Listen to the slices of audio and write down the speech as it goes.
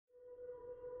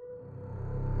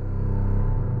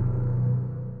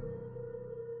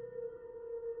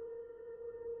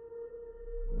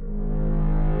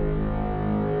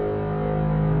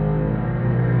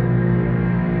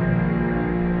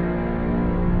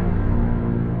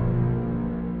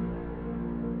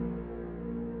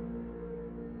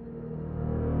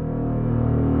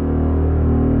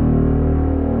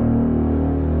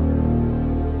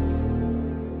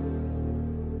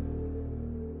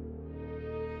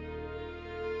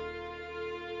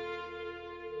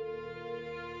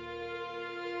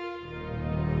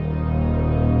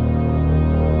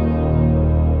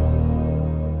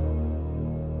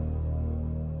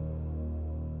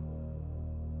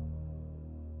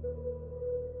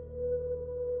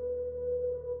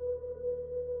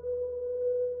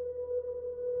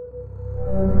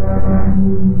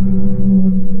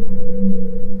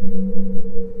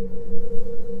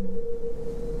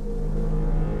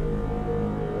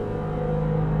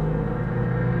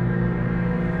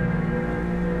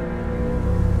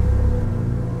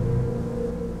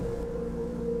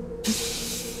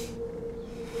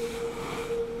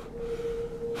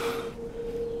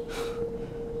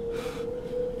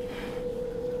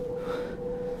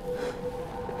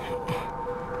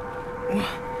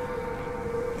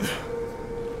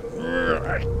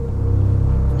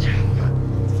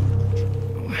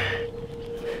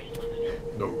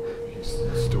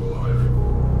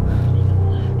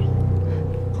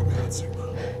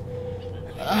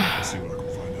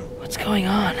going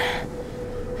on?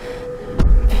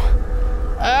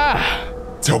 Ah!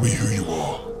 Tell me who you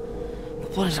are. The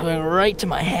blood is going right to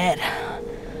my head.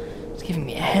 It's giving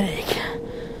me a headache.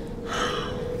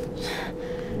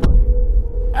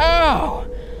 Ow!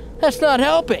 That's not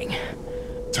helping.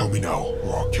 Tell me now,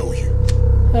 or I'll kill you.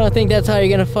 I don't think that's how you're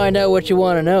gonna find out what you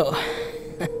want to know.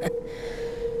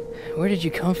 Where did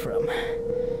you come from?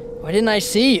 Why didn't I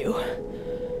see you?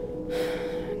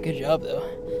 Good job, though.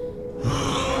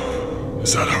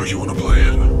 Is that how you want to play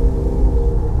it?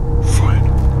 Fine.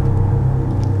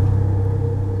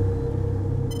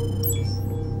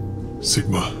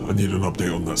 Sigma, I need an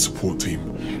update on that support team.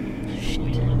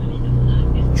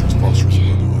 Trespasser is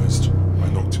immobilized. I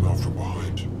knocked him out from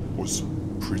behind. Was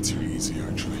pretty easy,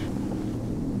 actually.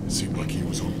 It seemed like he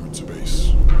was en route to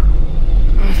base.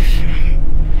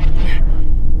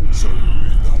 So,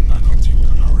 if that backup team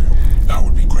could hurry up, that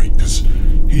would be great, because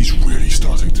he's really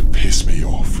starting to piss me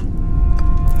off.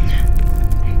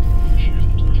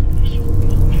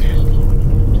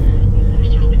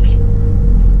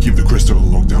 Keep the crystal on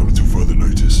lockdown until further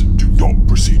notice. Do not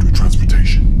proceed with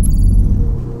transportation.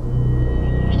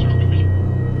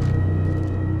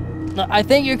 No, I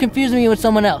think you're confusing me with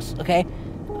someone else, okay?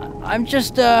 I'm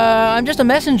just a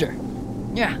messenger.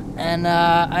 Yeah, and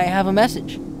I have a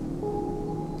message.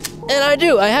 And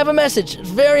I have a message.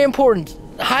 It's very important,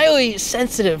 highly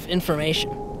sensitive information.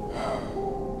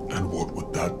 And what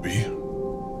would that be?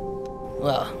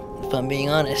 Well, if I'm being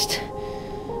honest,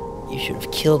 you should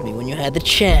have killed me when you had the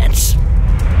chance.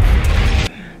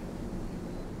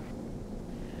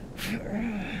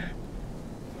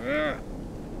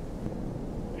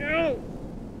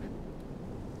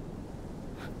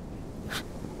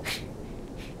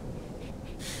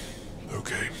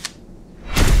 Okay.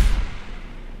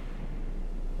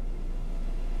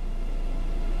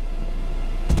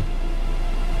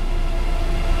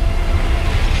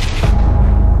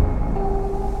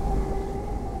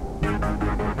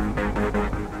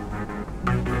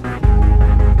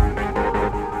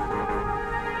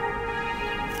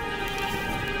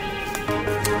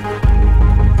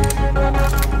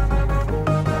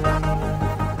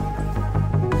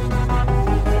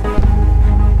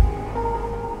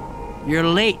 You're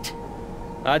late.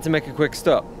 I had to make a quick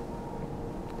stop.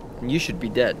 And you should be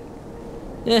dead.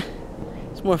 Yeah,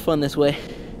 it's more fun this way.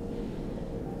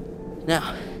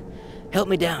 Now, help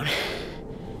me down.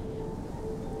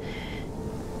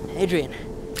 Adrian,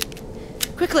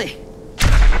 quickly!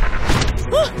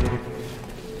 What,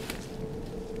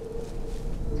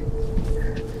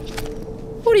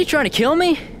 are you trying to kill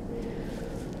me?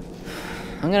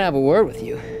 I'm gonna have a word with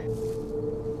you.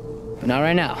 But not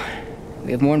right now.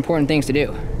 We have more important things to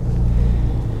do.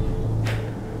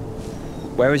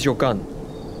 Where is your gun?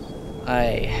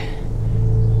 I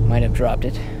might have dropped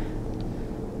it.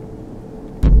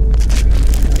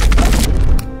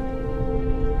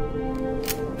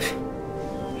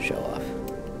 Show off.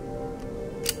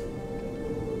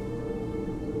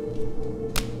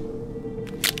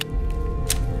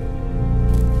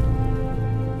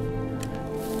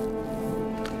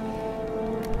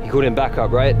 You called him back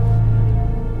up, right?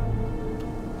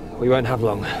 We won't have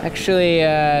long. Actually,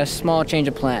 small change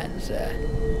of plans.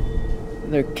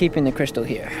 They're keeping the crystal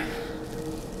here.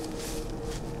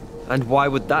 And why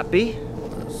would that be?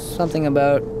 Something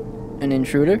about an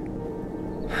intruder?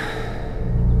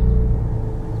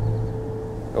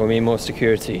 It will mean more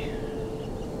security.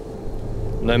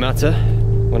 No matter,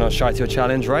 we're not shy to a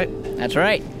challenge, right? That's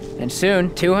right. And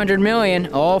soon, 200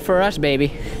 million, all for us,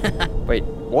 baby. Wait,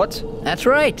 what? That's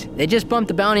right. They just bumped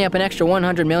the bounty up an extra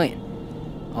 100 million.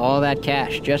 All that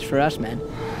cash, just for us, man.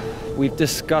 We've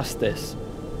discussed this.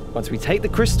 Once we take the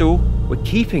crystal, we're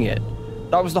keeping it.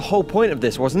 That was the whole point of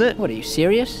this, wasn't it? What, are you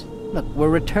serious? Look, we're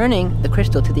returning the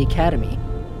crystal to the Academy,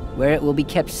 where it will be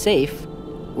kept safe.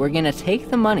 We're gonna take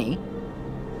the money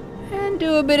and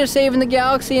do a bit of saving the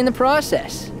galaxy in the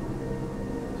process.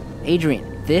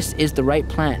 Adrian, this is the right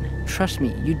plan. Trust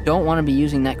me, you don't want to be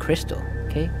using that crystal,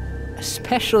 okay?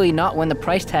 Especially not when the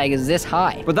price tag is this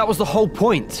high. But that was the whole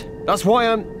point. That's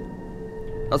why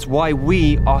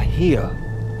we are here.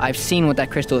 I've seen what that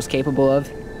crystal is capable of.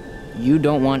 You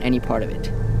don't want any part of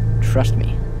it. Trust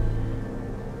me.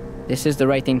 This is the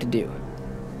right thing to do.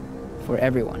 For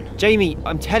everyone. Jamie,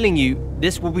 I'm telling you,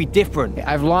 this will be different.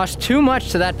 I've lost too much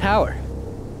to that power.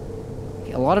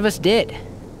 A lot of us did.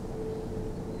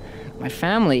 My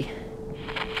family.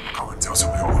 Go and tell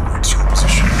someone who wants your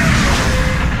position.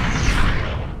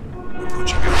 We're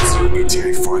punching out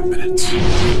ETA 5 minutes.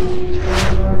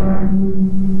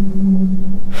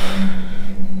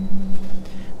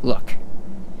 Look,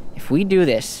 if we do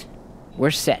this,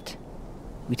 we're set.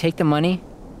 We take the money,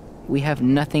 we have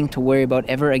nothing to worry about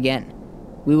ever again.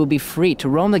 We will be free to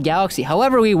roam the galaxy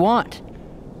however we want.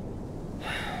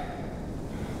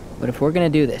 But if we're gonna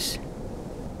do this,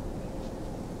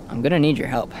 I'm gonna need your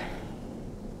help.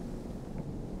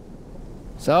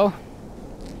 So,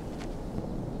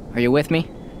 are you with me?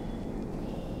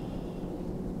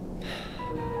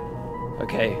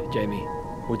 Okay, Jamie.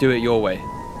 We'll do it your way.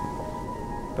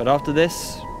 But after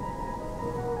this,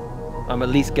 I'm at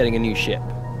least getting a new ship.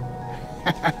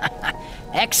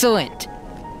 Excellent!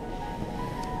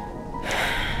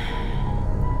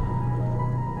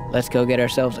 Let's go get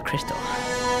ourselves a crystal.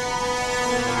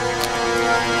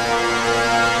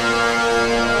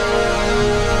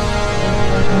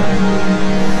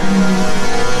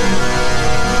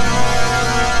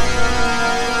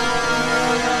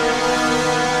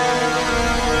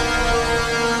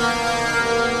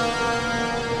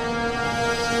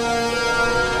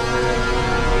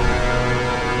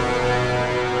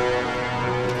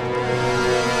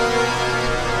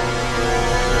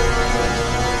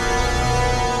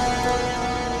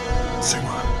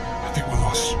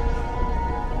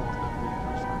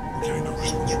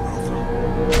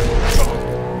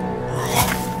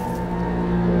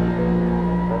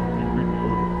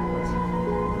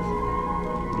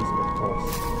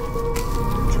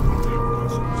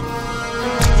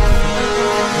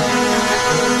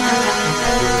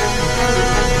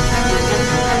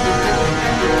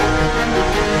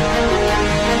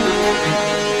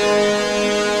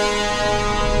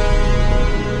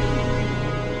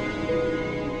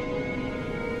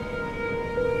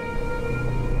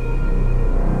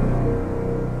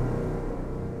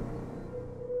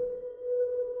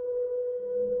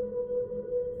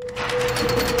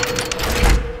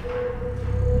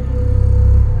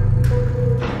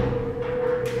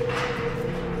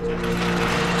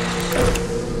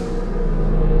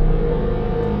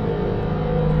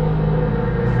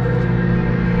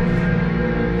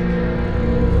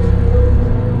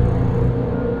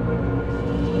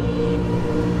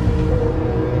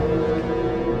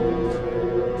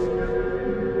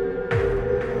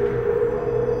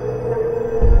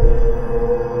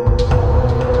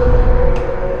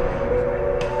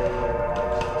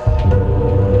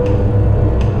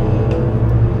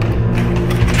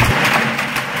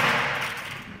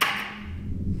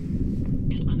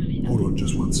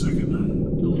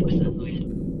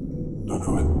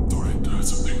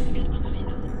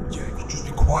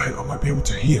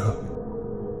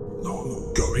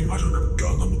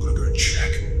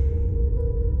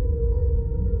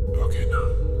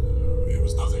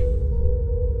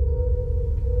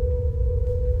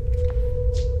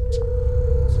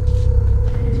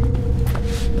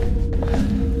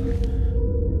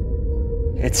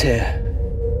 It's here.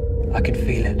 I can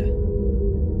feel it.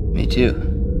 Me too.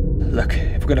 Look,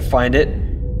 if we're gonna find it,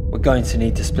 we're going to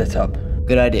need to split up.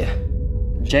 Good idea.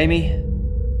 Jamie,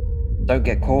 don't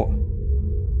get caught.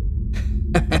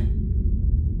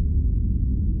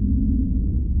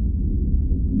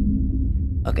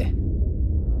 Okay.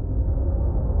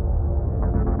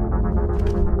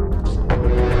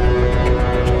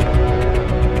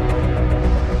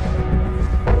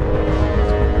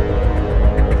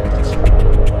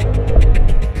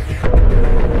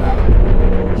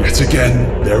 Yet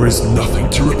again, there is nothing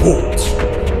to report.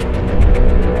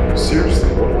 Seriously,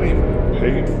 what am I even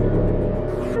paid for?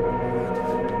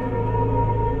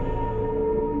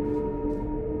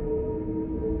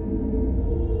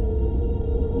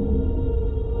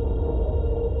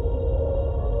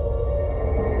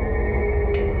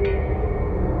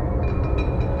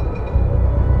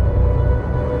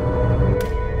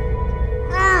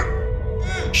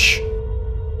 Shh.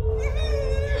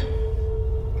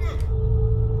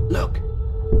 Look.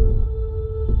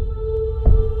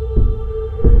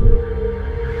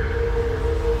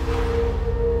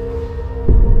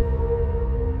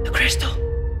 The crystal.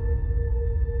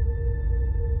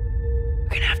 We're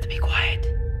gonna have to be quiet.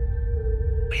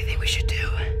 What do you think we should do?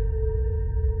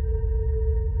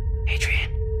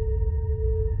 Adrian?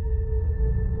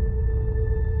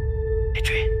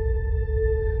 Adrian?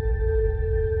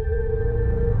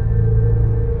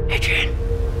 Adrian?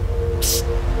 Psst.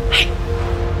 Hey!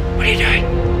 What are you doing?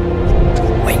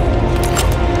 Wait.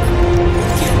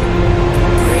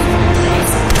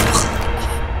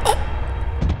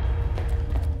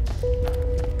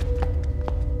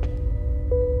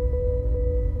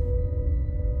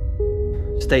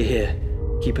 Stay here.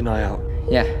 Keep an eye out.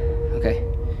 Yeah, okay.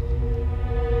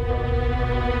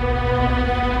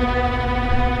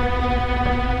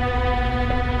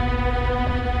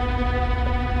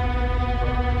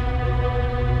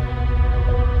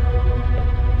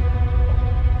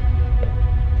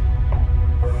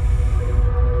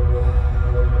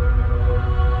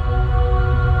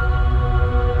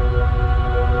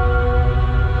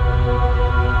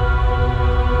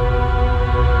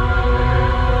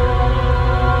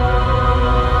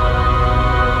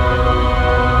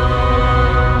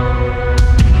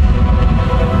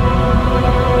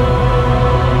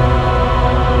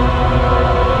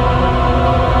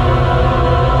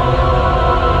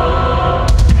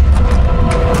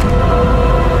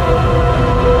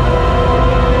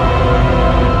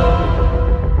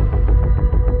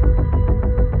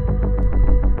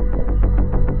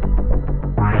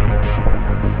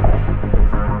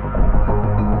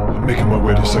 Making my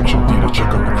way to Section D to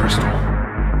check on the crystal.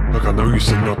 Look, I know you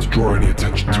said not to draw any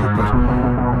attention to it,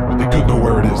 but they could know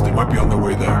where it is. They might be on their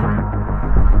way there.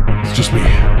 It's just me.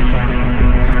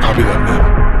 Copy that,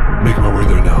 man. Making my way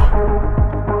there now.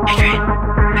 Adrian,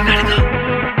 I gotta go.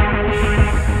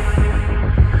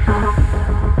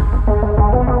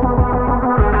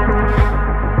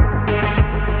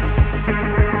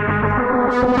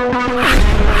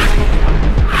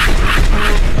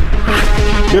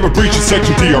 We have a breach in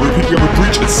Sector D. I repeat, we have a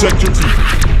breach in Sector D.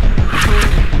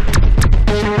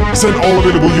 Send all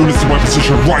available units to my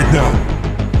position right now.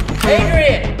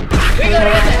 Adrian, we gotta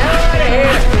get the hell out of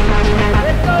here.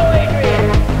 Let's go,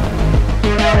 Adrian. We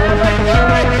don't have much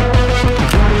time.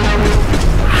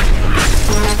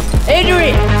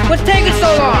 Adrian, what's taking so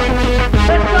long?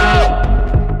 Let's go.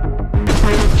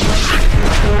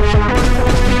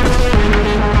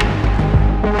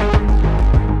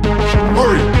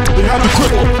 Hurry! They have the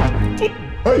cripple!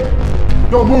 Hey!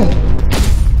 Don't move!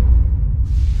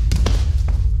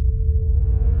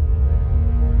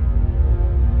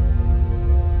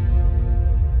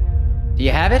 Do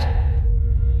you have it?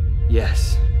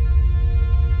 Yes.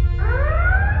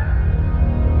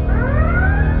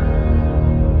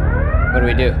 What do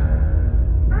we do?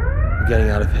 We're getting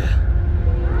out of here.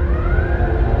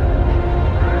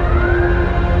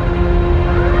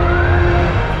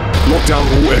 Lock down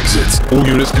all exits. All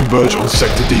units converge on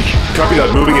Sector D. Copy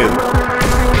that, moving in.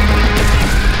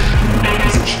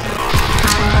 Position.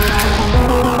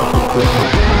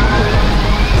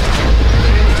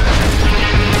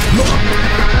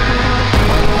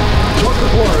 Lock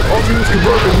acquired. All units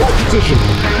converge in lock position.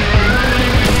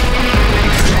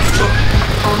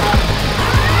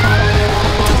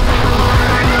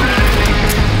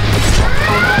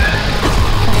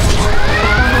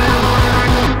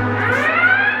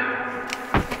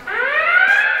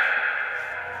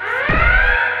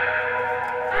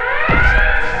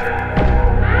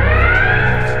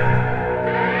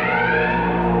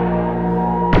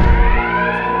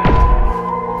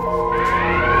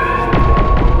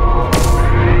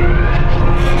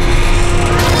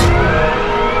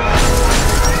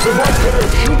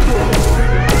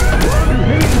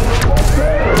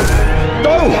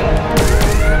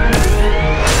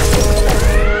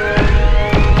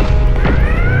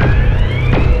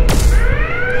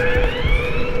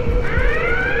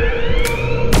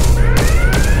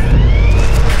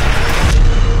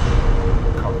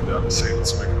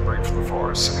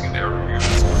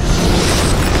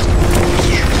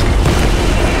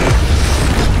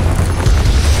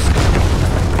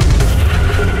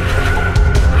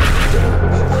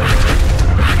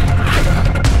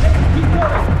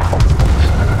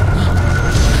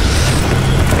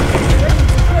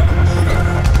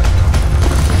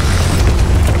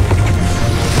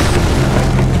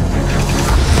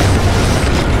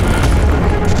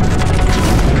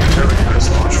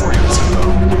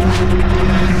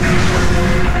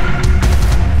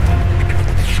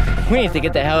 We need to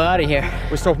get the hell out of here.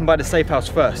 We're stopping by the safe house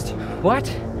first. What?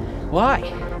 Why?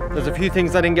 There's a few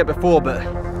things I didn't get before, but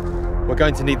we're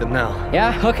going to need them now.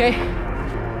 Yeah, okay.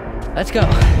 Let's go.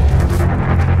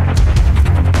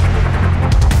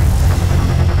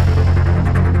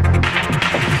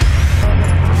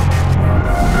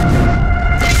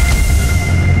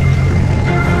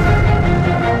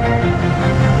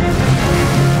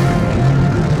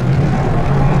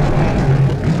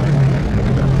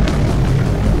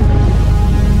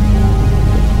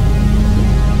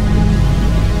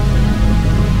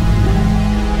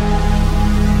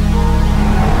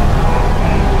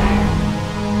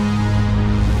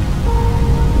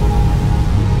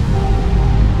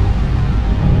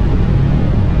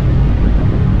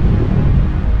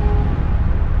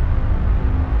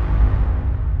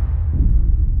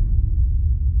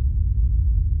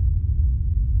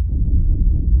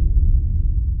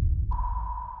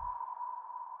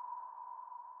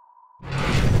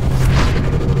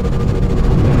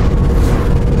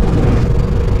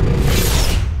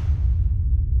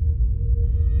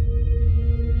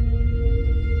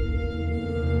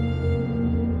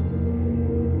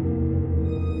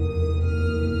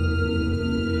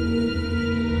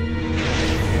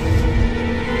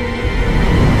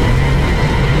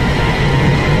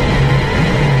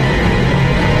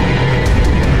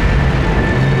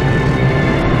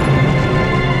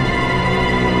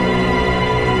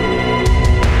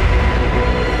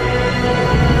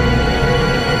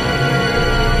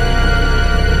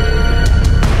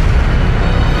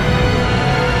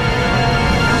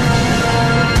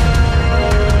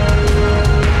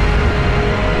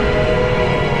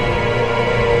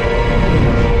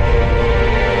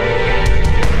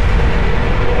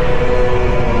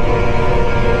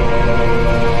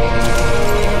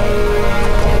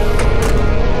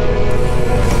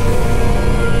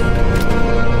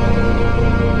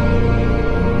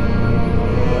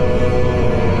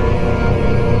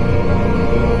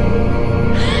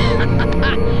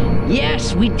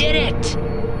 Yes, we did it!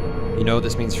 You know what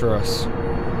this means for us.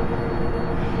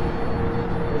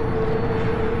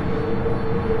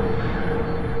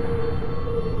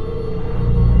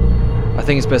 I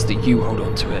think it's best that you hold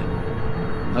on to it.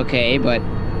 Okay, but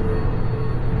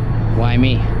why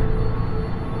me?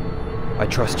 I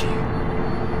trust you.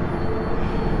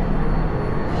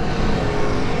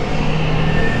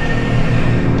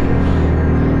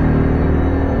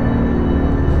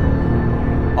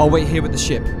 I'll wait here with the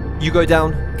ship. You go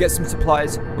down, get some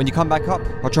supplies. When you come back up,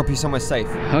 I'll drop you somewhere safe.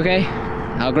 Okay,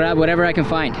 I'll grab whatever I can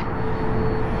find.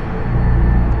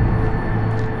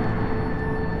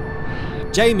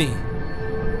 Jamie!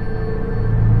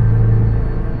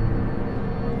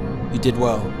 You did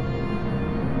well.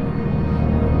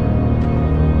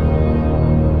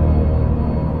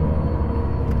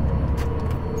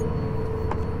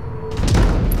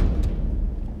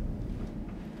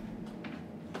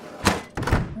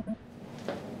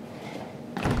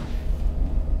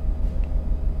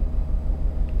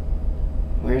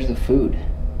 Where's the food?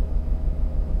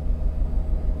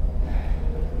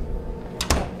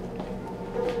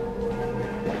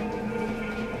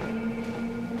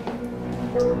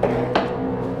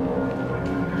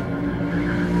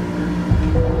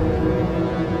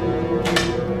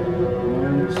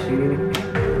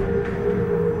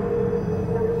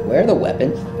 Where are the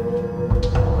weapons?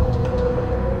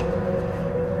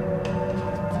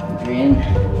 Adrian.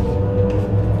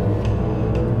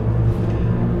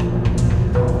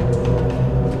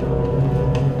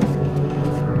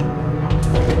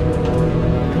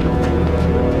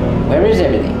 Where is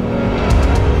everything?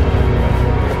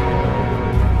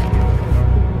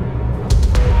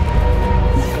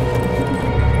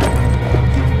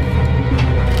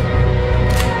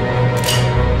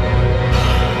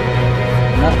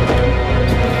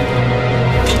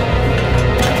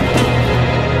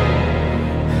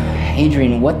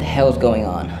 Adrian, what the hell is going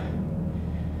on?